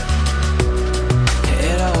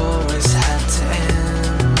 It always had to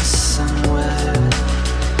end somewhere.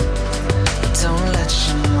 Don't let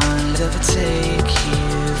your mind ever take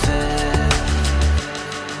you there.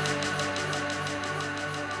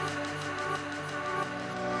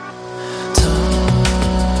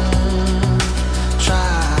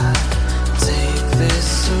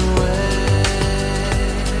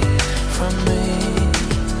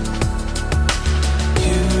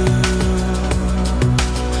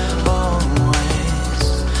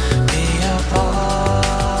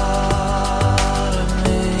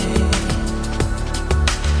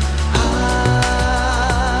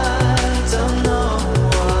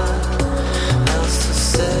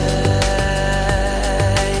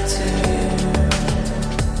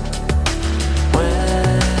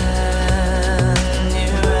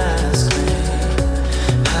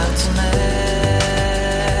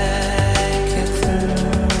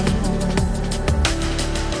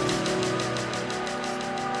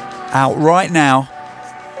 Out right now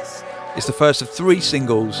is the first of 3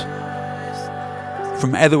 singles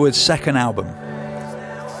from Etherwood's second album,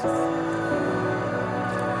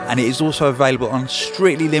 and it is also available on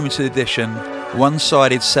strictly limited edition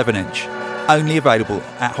one-sided 7-inch, only available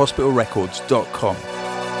at hospitalrecords.com.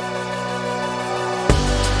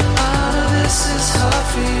 This is hard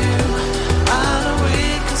for you. I know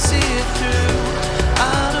we can see it through. I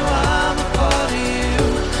know I'm a part of you.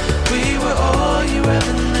 We were all you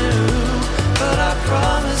ever knew. But I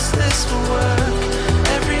promise this will work.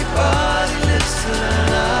 Everybody lives to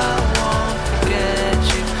learn. I won't forget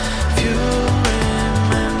you. If you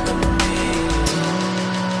remember me,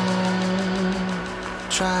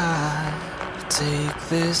 try to take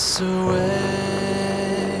this away.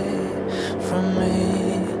 from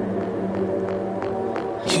me.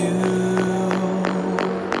 You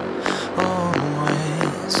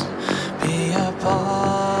always be a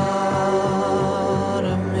part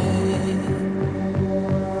of me.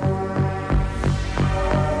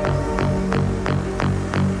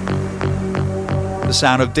 The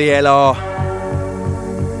sound of DLR,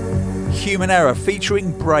 Human Error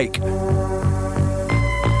featuring Break.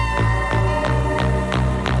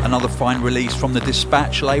 Another fine release from the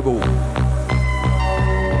Dispatch label.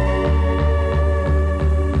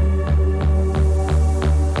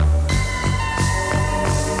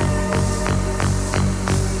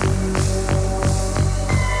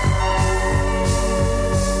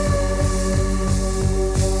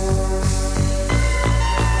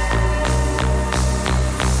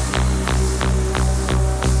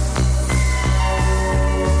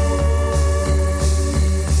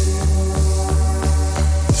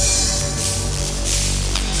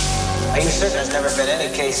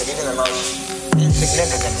 Of even the most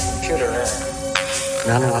insignificant computer error.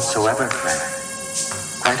 None whatsoever, Frank.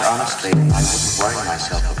 Quite honestly, I wouldn't worry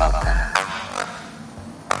myself about that.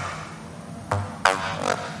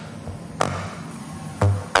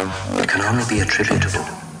 It can only be attributable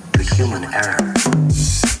to human error.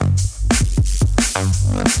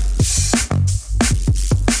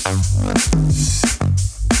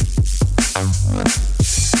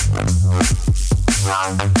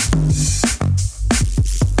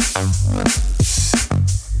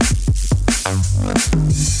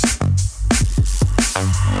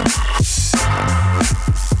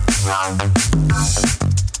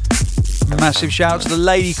 Massive shout out to the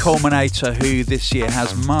Lady Culminator, who this year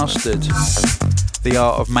has mastered the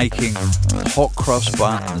art of making hot cross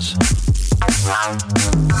buns.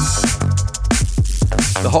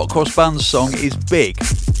 The hot cross buns song is big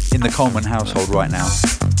in the Coleman household right now.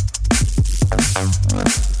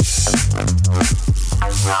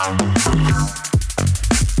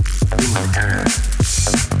 Human error.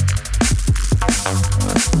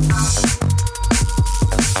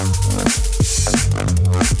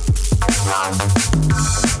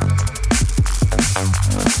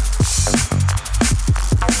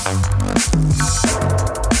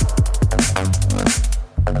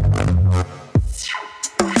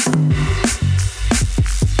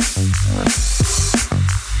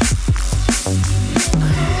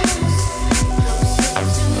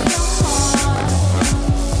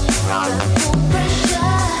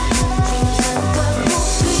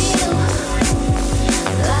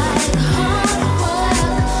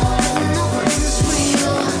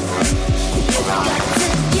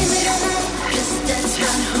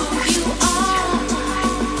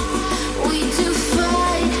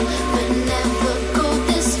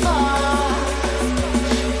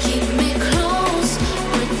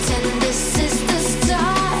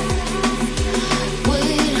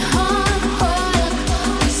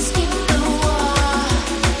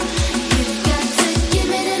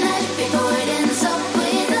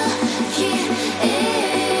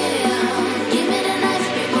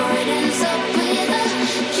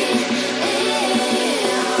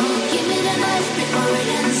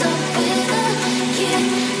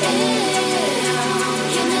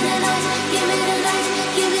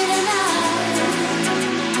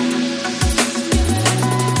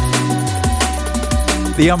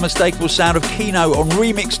 The unmistakable sound of Kino on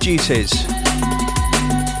remix duties.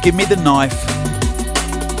 Give Me the Knife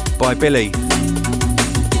by Billy.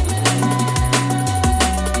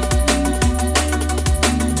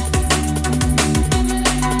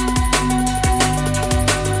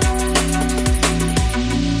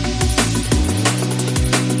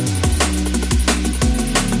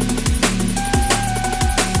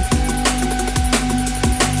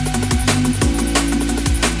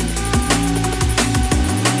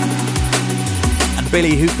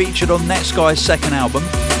 Billy, who featured on Netsky's second album.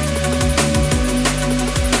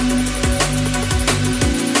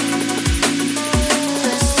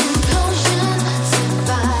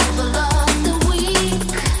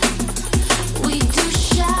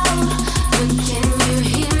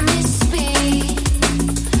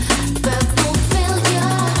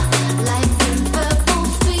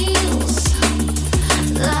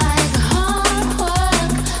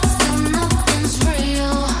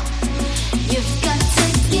 You've got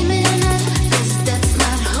to give me the knife, 'cause that's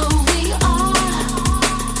not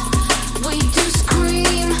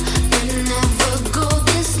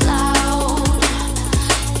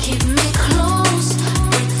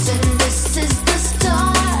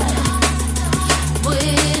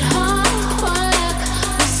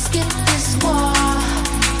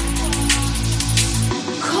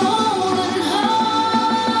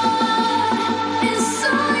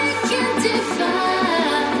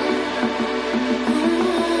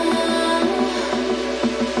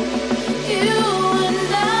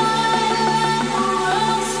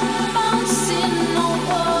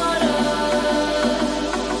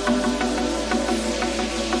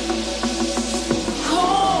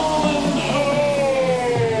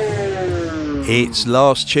It's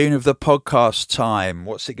last tune of the podcast time.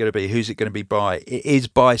 What's it going to be? Who's it going to be by? It is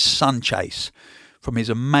by Sunchase from his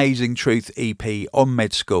Amazing Truth EP on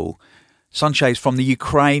Med School. Sunchase from the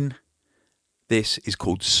Ukraine. This is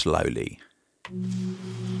called Slowly.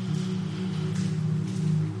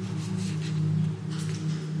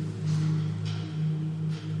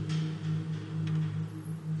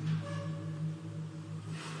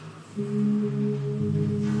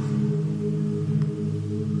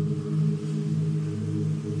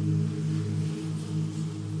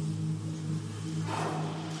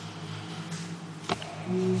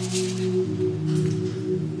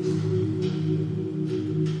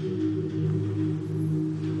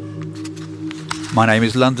 My name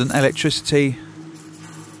is London Electricity.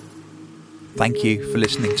 Thank you for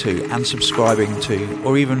listening to and subscribing to,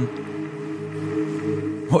 or even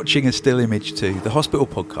watching a still image to, the Hospital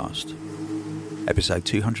Podcast, episode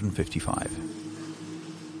 255.